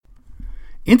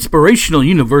Inspirational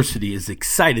University is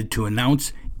excited to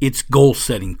announce its goal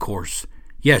setting course.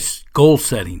 Yes, goal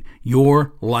setting,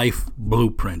 your life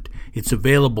blueprint. It's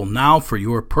available now for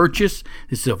your purchase.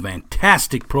 This is a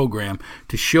fantastic program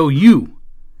to show you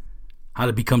how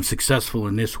to become successful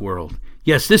in this world.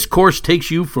 Yes, this course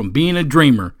takes you from being a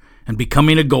dreamer and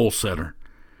becoming a goal setter.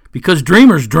 Because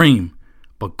dreamers dream,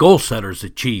 but goal setters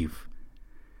achieve.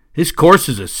 This course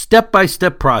is a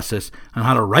step-by-step process on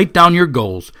how to write down your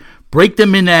goals, break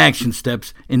them into action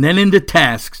steps, and then into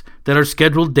tasks that are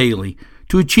scheduled daily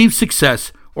to achieve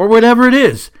success or whatever it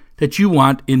is that you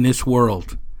want in this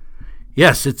world.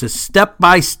 Yes, it's a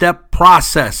step-by-step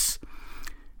process.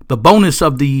 The bonus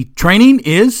of the training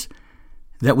is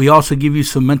that we also give you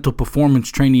some mental performance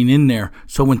training in there.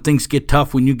 So when things get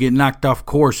tough, when you get knocked off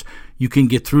course, you can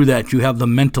get through that. You have the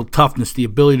mental toughness, the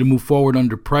ability to move forward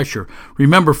under pressure.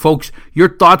 Remember, folks, your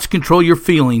thoughts control your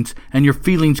feelings, and your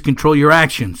feelings control your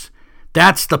actions.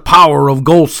 That's the power of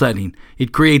goal setting.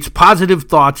 It creates positive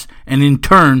thoughts and, in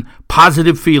turn,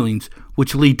 positive feelings,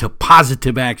 which lead to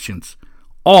positive actions.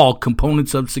 All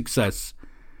components of success.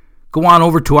 Go on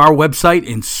over to our website,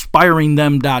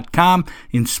 inspiringthem.com,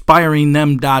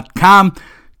 inspiringthem.com,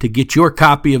 to get your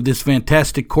copy of this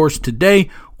fantastic course today,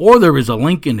 or there is a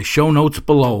link in the show notes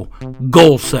below.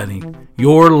 Goal Setting,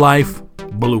 Your Life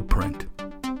Blueprint.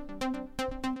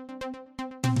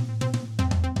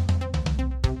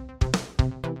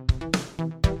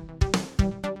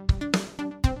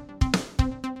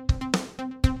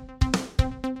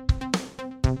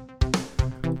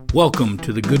 Welcome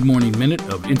to the Good Morning Minute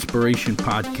of Inspiration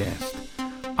Podcast.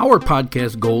 Our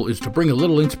podcast goal is to bring a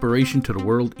little inspiration to the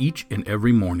world each and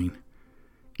every morning.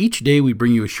 Each day we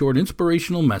bring you a short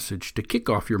inspirational message to kick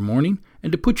off your morning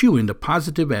and to put you in the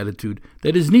positive attitude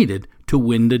that is needed to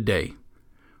win the day.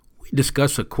 We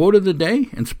discuss a quote of the day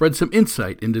and spread some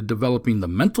insight into developing the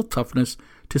mental toughness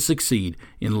to succeed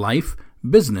in life,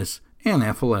 business, and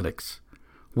athletics.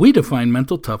 We define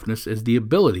mental toughness as the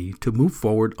ability to move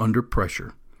forward under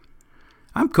pressure.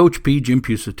 I'm Coach P. Jim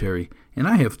Pusateri, and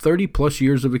I have 30-plus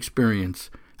years of experience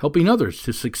helping others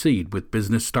to succeed with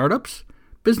business startups,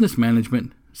 business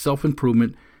management,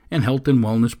 self-improvement, and health and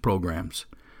wellness programs.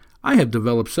 I have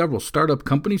developed several startup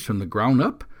companies from the ground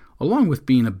up, along with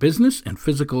being a business and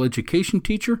physical education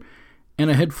teacher and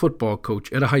a head football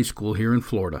coach at a high school here in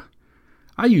Florida.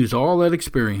 I use all that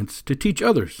experience to teach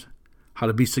others how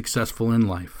to be successful in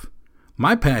life.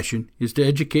 My passion is to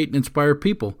educate and inspire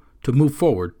people to move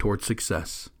forward toward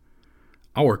success.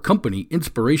 Our company,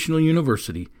 Inspirational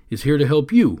University, is here to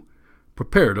help you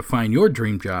prepare to find your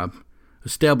dream job,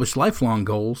 establish lifelong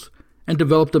goals, and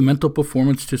develop the mental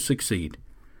performance to succeed.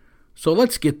 So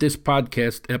let's get this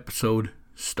podcast episode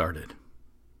started.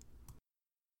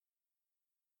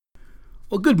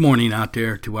 Well, good morning out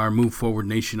there to our Move Forward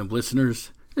Nation of listeners.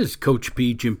 This is Coach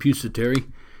P. Jim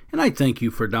Pusateri, and I thank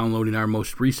you for downloading our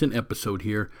most recent episode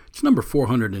here. It's number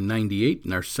 498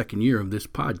 in our second year of this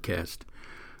podcast.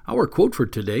 Our quote for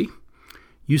today: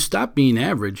 you stop being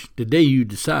average the day you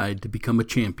decide to become a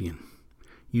champion.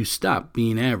 You stop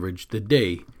being average the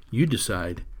day you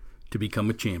decide to become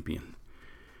a champion.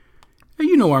 Now,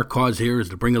 you know our cause here is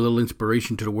to bring a little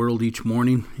inspiration to the world each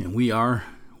morning, and we are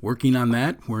working on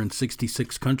that. We're in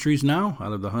 66 countries now.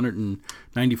 Out of the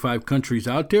 195 countries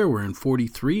out there, we're in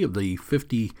 43 of the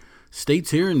 50 states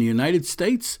here in the United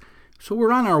States. So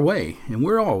we're on our way, and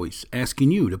we're always asking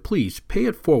you to please pay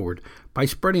it forward by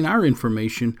spreading our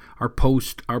information, our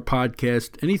post, our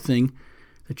podcast, anything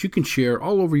that you can share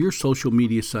all over your social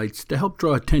media sites to help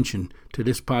draw attention to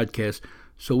this podcast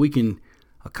so we can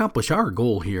accomplish our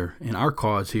goal here and our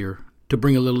cause here to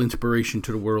bring a little inspiration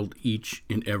to the world each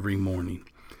and every morning.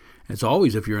 As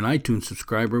always, if you're an iTunes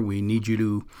subscriber, we need you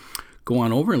to go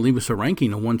on over and leave us a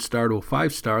ranking, a 1-star to a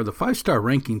 5-star. The 5-star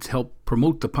rankings help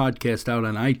promote the podcast out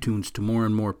on iTunes to more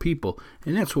and more people,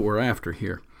 and that's what we're after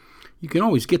here. You can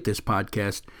always get this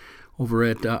podcast over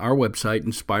at our website,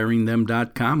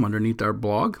 inspiringthem.com, underneath our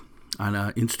blog, on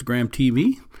Instagram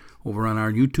TV, over on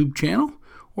our YouTube channel,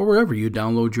 or wherever you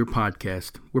download your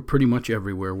podcast. We're pretty much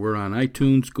everywhere. We're on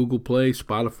iTunes, Google Play,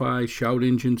 Spotify, Shout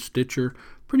Engine, Stitcher,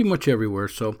 pretty much everywhere.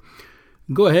 So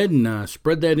go ahead and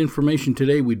spread that information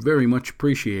today. We'd very much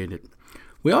appreciate it.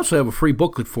 We also have a free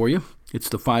booklet for you. It's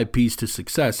the 5 P's to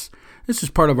Success. This is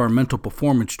part of our mental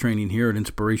performance training here at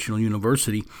Inspirational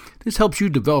University. This helps you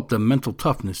develop the mental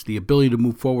toughness, the ability to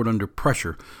move forward under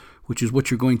pressure, which is what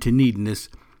you're going to need in this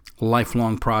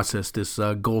lifelong process, this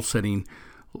goal-setting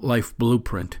life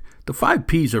blueprint. The 5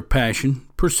 P's are passion,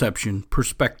 perception,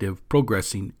 perspective,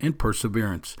 progressing, and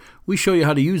perseverance. We show you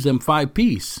how to use them 5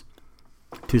 P's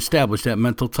to establish that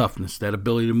mental toughness, that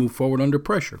ability to move forward under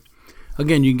pressure.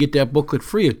 Again, you can get that booklet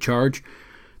free of charge.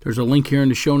 There's a link here in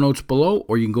the show notes below,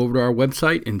 or you can go over to our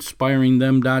website,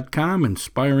 inspiringthem.com,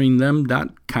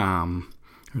 inspiringthem.com.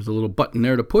 There's a little button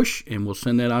there to push, and we'll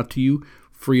send that out to you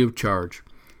free of charge.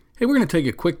 Hey, we're going to take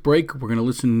a quick break. We're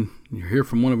going to hear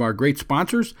from one of our great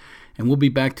sponsors, and we'll be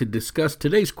back to discuss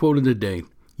today's quote of the day.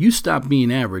 You stop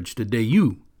being average the day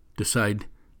you decide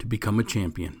to become a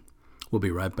champion. We'll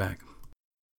be right back.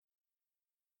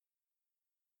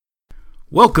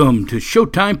 Welcome to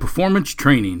Showtime Performance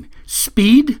Training,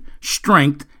 speed,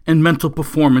 strength, and mental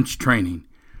performance training.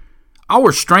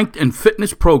 Our strength and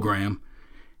fitness program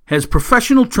has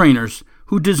professional trainers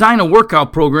who design a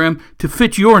workout program to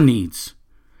fit your needs.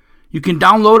 You can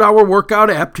download our workout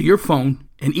app to your phone,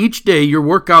 and each day your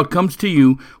workout comes to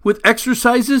you with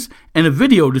exercises and a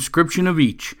video description of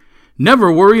each.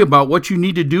 Never worry about what you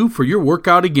need to do for your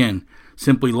workout again.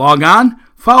 Simply log on,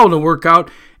 follow the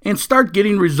workout, and start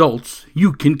getting results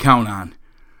you can count on.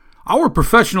 Our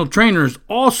professional trainers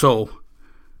also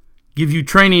give you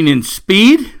training in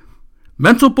speed,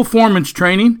 mental performance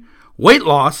training, weight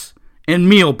loss, and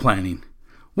meal planning.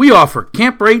 We offer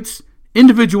camp rates,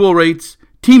 individual rates,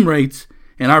 team rates,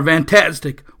 and our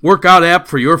fantastic workout app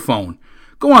for your phone.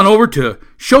 Go on over to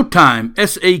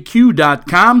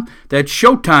ShowtimeSAQ.com. That's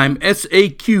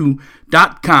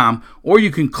ShowtimeSAQ.com. Or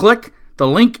you can click the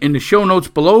link in the show notes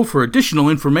below for additional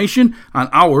information on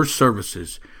our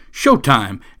services.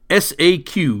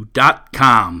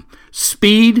 ShowtimeSAQ.com.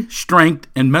 Speed, strength,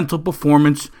 and mental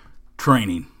performance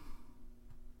training.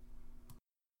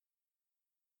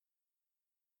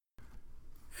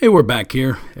 Hey, we're back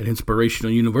here at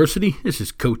Inspirational University. This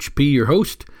is Coach P, your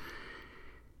host.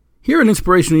 Here at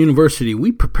Inspirational University,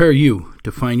 we prepare you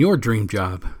to find your dream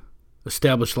job,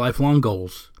 establish lifelong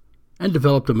goals, and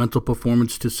develop the mental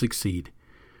performance to succeed.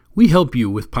 We help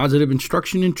you with positive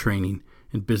instruction and training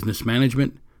in business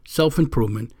management,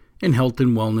 self-improvement, and health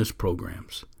and wellness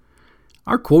programs.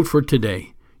 Our quote for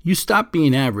today: you stop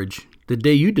being average the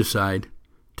day you decide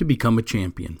to become a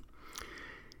champion.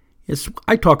 Yes,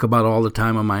 I talk about all the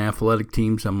time on my athletic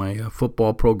teams, on my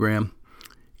football program,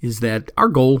 is that our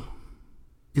goal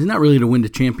is not really to win the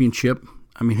championship.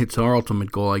 I mean, it's our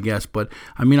ultimate goal, I guess, but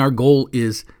our goal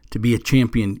is to be a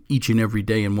champion each and every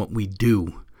day in what we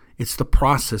do. It's the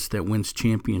process that wins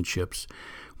championships.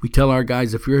 We tell our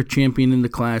guys, if you're a champion in the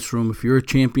classroom, if you're a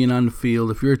champion on the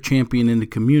field, if you're a champion in the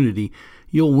community,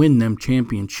 you'll win them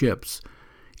championships.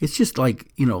 It's just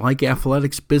like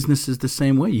athletics, business is the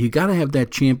same way. You got to have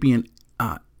that champion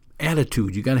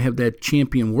attitude. You got to have that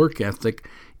champion work ethic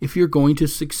if you're going to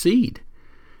succeed.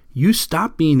 You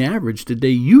stop being average the day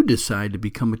you decide to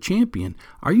become a champion.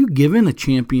 Are you given a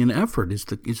champion effort is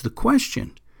the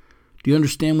question. Do you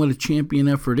understand what a champion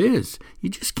effort is? You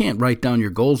just can't write down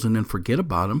your goals and then forget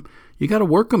about them. You got to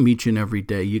work them each and every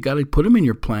day. You got to put them in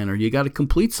your planner. You got to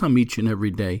complete some each and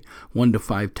every day, 1 to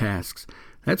 5 tasks.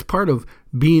 That's part of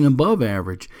being above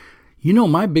average.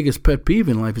 My biggest pet peeve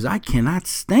in life is I cannot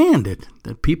stand it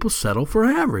that people settle for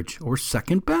average or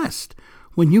second best.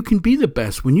 When you can be the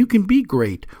best, when you can be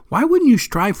great, why wouldn't you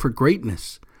strive for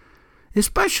greatness?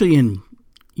 Especially in,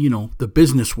 the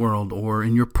business world or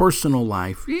in your personal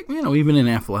life, even in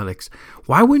athletics.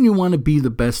 Why wouldn't you want to be the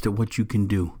best at what you can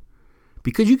do?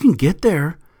 Because you can get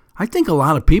there. I think a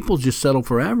lot of people just settle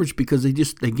for average because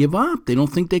they give up. They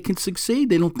don't think they can succeed.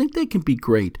 They don't think they can be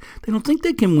great. They don't think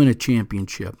they can win a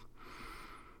championship.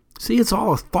 See, it's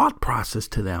all a thought process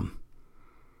to them.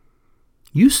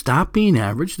 You stop being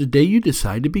average the day you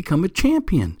decide to become a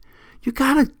champion. You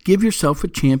got to give yourself a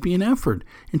champion effort.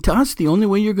 And to us, the only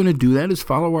way you're going to do that is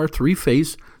follow our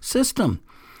 3-phase system.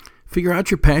 Figure out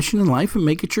your passion in life and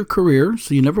make it your career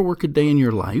so you never work a day in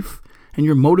your life. And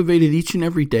you're motivated each and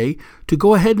every day to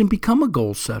go ahead and become a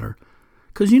goal setter.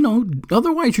 Because,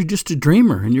 otherwise you're just a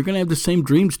dreamer and you're going to have the same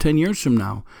dreams 10 years from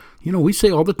now. We say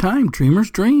all the time, dreamers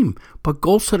dream, but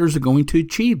goal setters are going to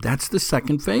achieve. That's the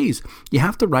second phase. You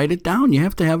have to write it down. You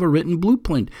have to have a written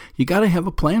blueprint. You got to have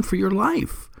a plan for your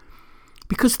life.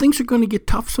 Because things are going to get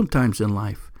tough sometimes in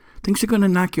life. Things are going to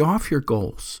knock you off your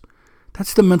goals.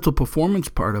 That's the mental performance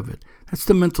part of it. That's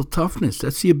the mental toughness.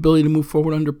 That's the ability to move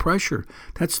forward under pressure.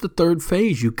 That's the third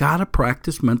phase. You've got to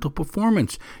practice mental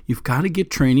performance. You've got to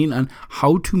get training on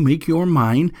how to make your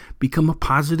mind become a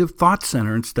positive thought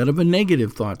center instead of a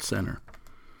negative thought center.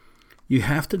 You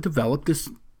have to develop this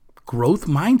growth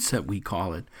mindset, we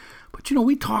call it. But,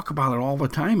 we talk about it all the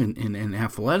time in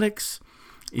athletics,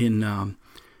 and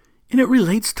it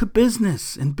relates to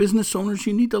business. And business owners,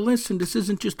 you need to listen. This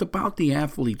isn't just about the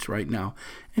athletes right now.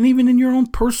 And even in your own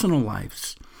personal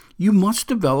lives, you must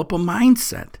develop a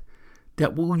mindset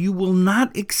that you will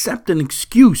not accept an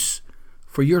excuse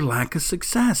for your lack of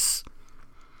success.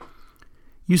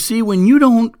 You see, when you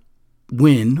don't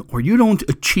win or you don't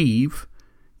achieve,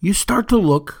 you start to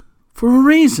look for a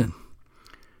reason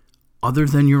other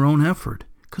than your own effort.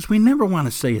 Because we never want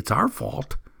to say it's our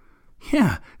fault.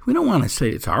 Yeah, we don't want to say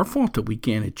it's our fault that we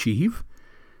can't achieve.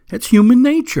 That's human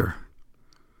nature.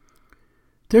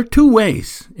 There are two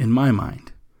ways, in my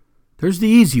mind. There's the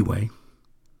easy way,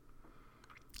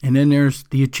 and then there's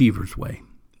the achiever's way,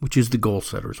 which is the goal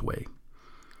setter's way.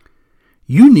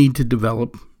 You need to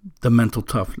develop the mental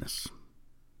toughness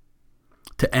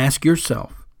to ask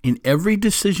yourself, in every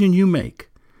decision you make,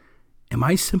 am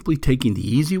I simply taking the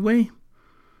easy way,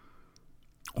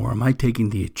 or am I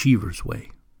taking the achiever's way,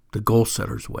 the goal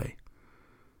setter's way?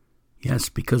 Yes,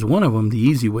 because one of them, the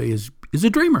easy way, is a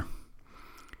dreamer,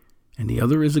 and the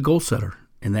other is a goal setter,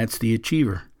 and that's the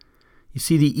achiever. You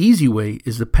see, the easy way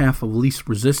is the path of least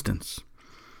resistance.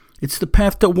 It's the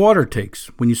path that water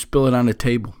takes when you spill it on a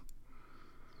table.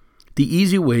 The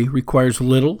easy way requires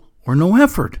little or no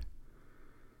effort.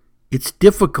 It's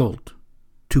difficult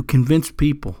to convince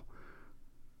people,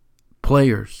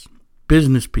 players,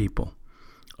 business people,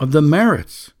 of the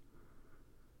merits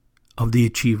of the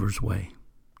achiever's way,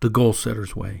 the goal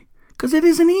setter's way, because it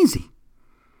isn't easy.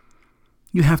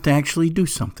 You have to actually do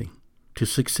something to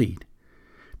succeed.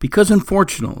 Because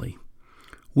unfortunately,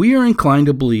 we are inclined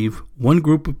to believe one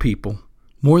group of people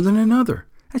more than another.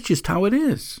 That's just how it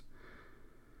is.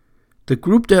 The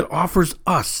group that offers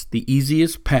us the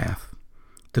easiest path,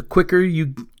 the quicker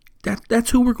that's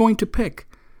who we're going to pick.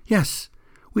 Yes,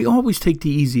 we always take the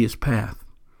easiest path.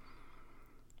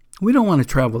 We don't want to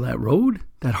travel that road,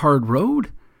 that hard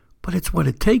road, but it's what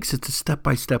it takes. It's a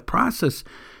step-by-step process.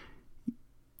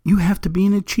 You have to be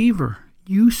an achiever.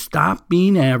 You stop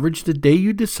being average the day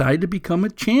you decide to become a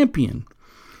champion.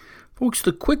 Folks,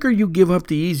 the quicker you give up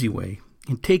the easy way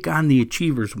and take on the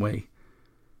achiever's way,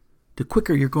 the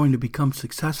quicker you're going to become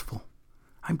successful.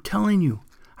 I'm telling you,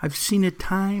 I've seen it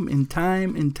time and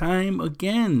time and time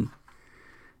again.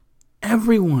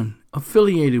 Everyone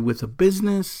affiliated with a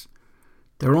business,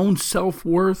 their own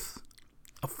self-worth,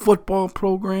 a football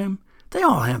program, they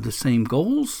all have the same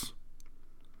goals.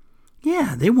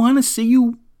 Yeah, they want to see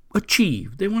you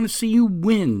achieve. They want to see you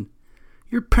win.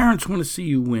 Your parents want to see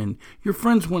you win. Your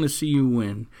friends want to see you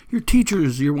win. Your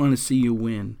teachers want to see you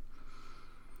win.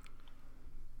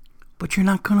 But you're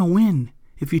not going to win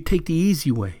if you take the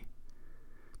easy way.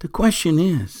 The question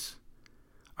is,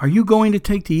 are you going to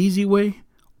take the easy way,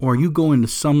 or are you going to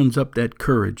summons up that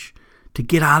courage to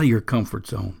get out of your comfort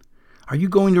zone? Are you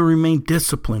going to remain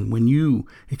disciplined when you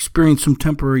experience some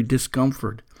temporary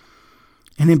discomfort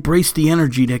and embrace the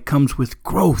energy that comes with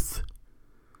growth,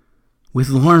 with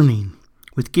learning,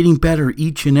 with getting better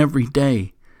each and every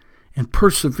day, and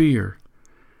persevere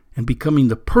and becoming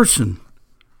the person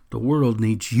the world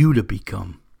needs you to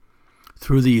become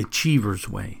through the achiever's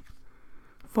way?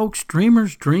 Folks,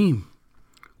 dreamers dream,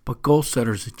 but goal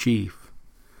setters achieve.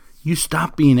 You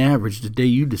stop being average the day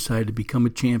you decide to become a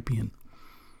champion.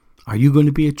 Are you going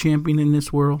to be a champion in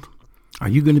this world? Are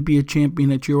you going to be a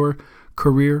champion at your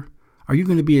career? Are you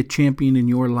going to be a champion in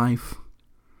your life?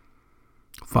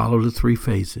 Follow the 3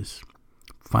 phases.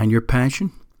 Find your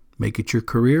passion, make it your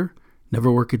career, never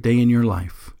work a day in your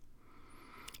life.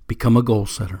 Become a goal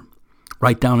setter.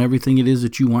 Write down everything it is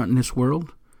that you want in this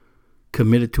world.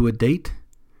 Commit it to a date.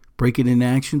 Break it into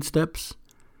action steps.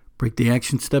 Break the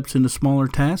action steps into smaller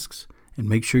tasks. And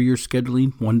make sure you're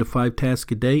scheduling 1 to 5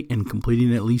 tasks a day and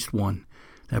completing at least 1.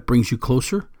 That brings you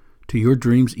closer to your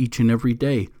dreams each and every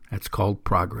day. That's called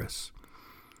progress.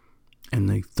 And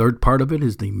the third part of it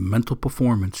is the mental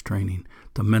performance training,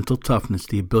 the mental toughness,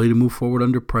 the ability to move forward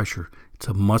under pressure. It's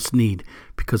a must need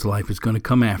because life is going to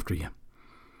come after you.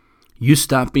 You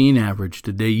stop being average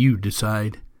the day you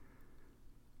decide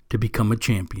to become a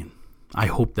champion. I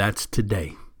hope that's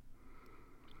today.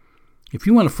 If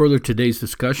you want to further today's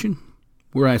discussion,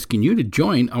 we're asking you to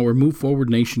join our Move Forward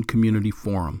Nation Community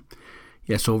Forum.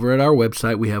 Yes, over at our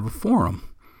website we have a forum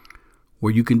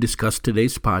where you can discuss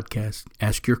today's podcast,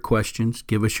 ask your questions,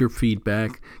 give us your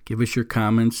feedback, give us your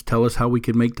comments, tell us how we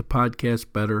can make the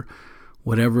podcast better,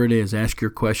 whatever it is. Ask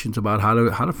your questions about how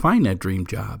to find that dream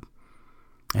job.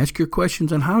 Ask your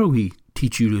questions on how do we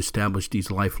teach you to establish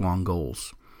these lifelong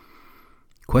goals.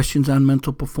 Questions on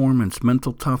mental performance,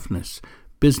 mental toughness,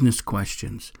 business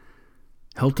questions,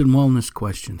 health and wellness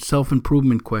questions,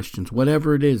 self-improvement questions,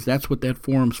 whatever it is. That's what that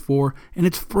forum's for, and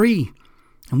it's free.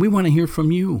 And we want to hear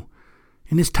from you.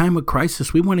 In this time of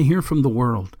crisis, we want to hear from the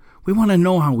world. We want to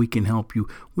know how we can help you.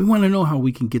 We want to know how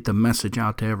we can get the message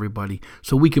out to everybody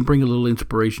so we can bring a little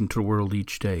inspiration to the world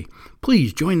each day.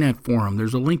 Please join that forum.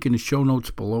 There's a link in the show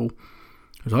notes below.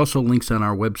 There's also links on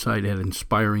our website at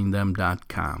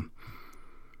inspiringthem.com.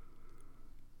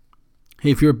 Hey,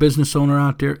 if you're a business owner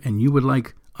out there and you would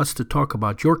like us to talk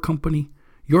about your company,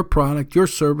 your product, your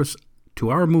service to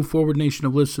our Move Forward Nation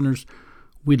of listeners,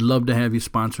 we'd love to have you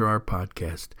sponsor our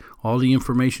podcast. All the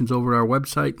information's over at our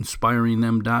website,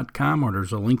 inspiringthem.com, or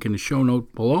there's a link in the show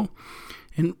note below.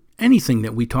 And anything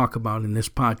that we talk about in this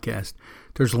podcast,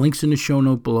 there's links in the show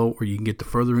note below, or you can get the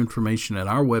further information at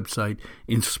our website,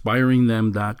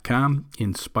 inspiringthem.com,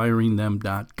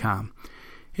 inspiringthem.com.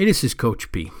 Hey, this is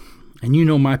Coach P, and you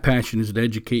know my passion is to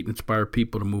educate and inspire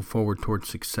people to move forward towards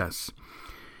success.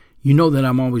 You know that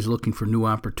I'm always looking for new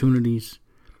opportunities,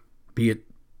 be it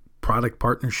product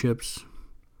partnerships,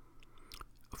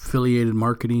 affiliated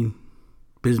marketing,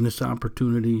 business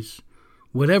opportunities,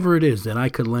 whatever it is that I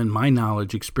could lend my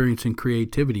knowledge, experience, and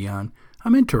creativity on,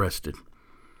 I'm interested.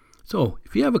 So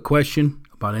if you have a question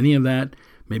about any of that,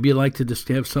 maybe you'd like to just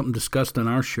have something discussed on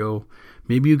our show,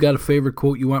 maybe you got a favorite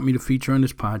quote you want me to feature on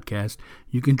this podcast,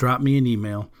 you can drop me an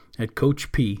email at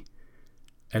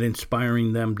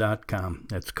coachp@inspiringthem.com.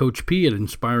 That's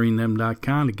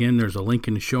coachp@inspiringthem.com. Again, there's a link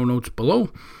in the show notes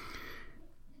below.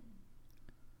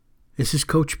 This is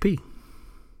Coach P,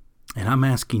 and I'm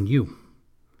asking you,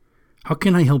 how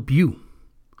can I help you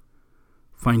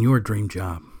find your dream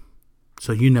job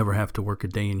so you never have to work a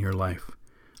day in your life?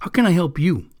 How can I help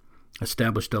you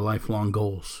establish the lifelong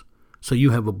goals so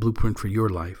you have a blueprint for your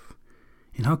life?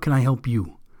 And how can I help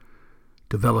you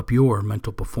develop your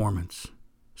mental performance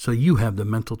so you have the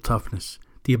mental toughness,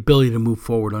 the ability to move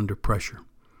forward under pressure?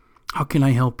 How can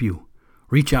I help you?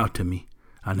 Reach out to me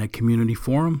on that community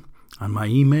forum, on my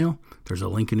email. There's a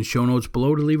link in the show notes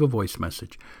below to leave a voice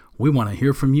message. We want to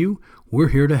hear from you. We're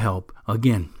here to help.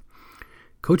 Again,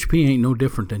 Coach P ain't no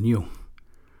different than you.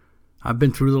 I've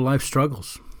been through the life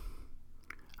struggles.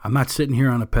 I'm not sitting here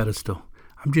on a pedestal.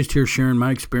 I'm just here sharing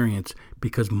my experience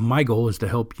because my goal is to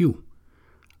help you.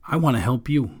 I want to help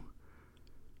you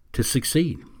to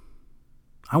succeed.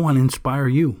 I want to inspire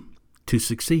you to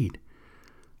succeed.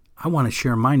 I want to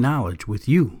share my knowledge with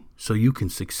you so you can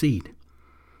succeed.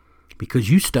 Because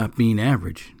you stop being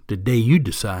average the day you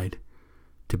decide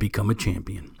to become a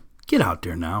champion. Get out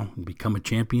there now and become a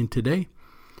champion today.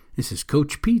 This is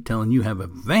Coach P telling you have a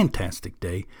fantastic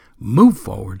day. Move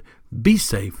forward, be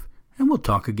safe, and we'll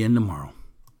talk again tomorrow.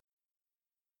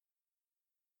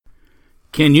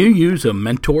 Can you use a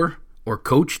mentor or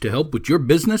coach to help with your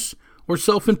business or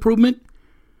self-improvement?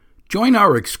 Join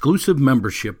our exclusive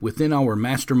membership within our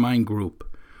mastermind group,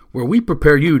 where we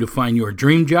prepare you to find your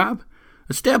dream job,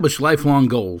 establish lifelong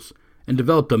goals, and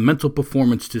develop the mental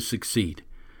performance to succeed.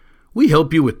 We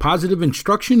help you with positive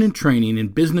instruction and training in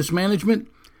business management,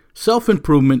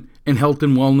 self-improvement, and health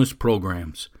and wellness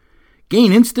programs.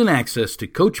 Gain instant access to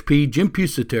Coach P, Jim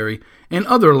Pusateri, and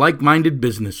other like-minded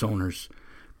business owners.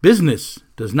 Business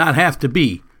does not have to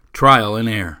be trial and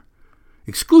error.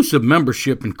 Exclusive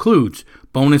membership includes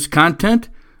bonus content,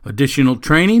 additional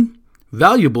training,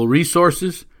 valuable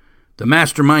resources, the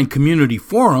Mastermind Community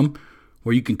Forum,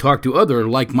 where you can talk to other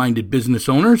like-minded business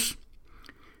owners.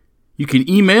 You can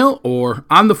email or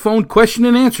on-the-phone question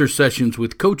and answer sessions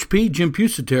with Coach P, Jim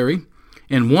Pusateri,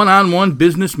 and one-on-one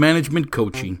business management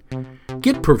coaching.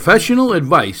 Get professional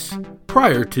advice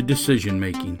prior to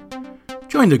decision-making.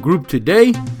 Join the group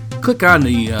today. Click on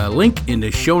the link in the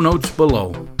show notes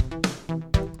below.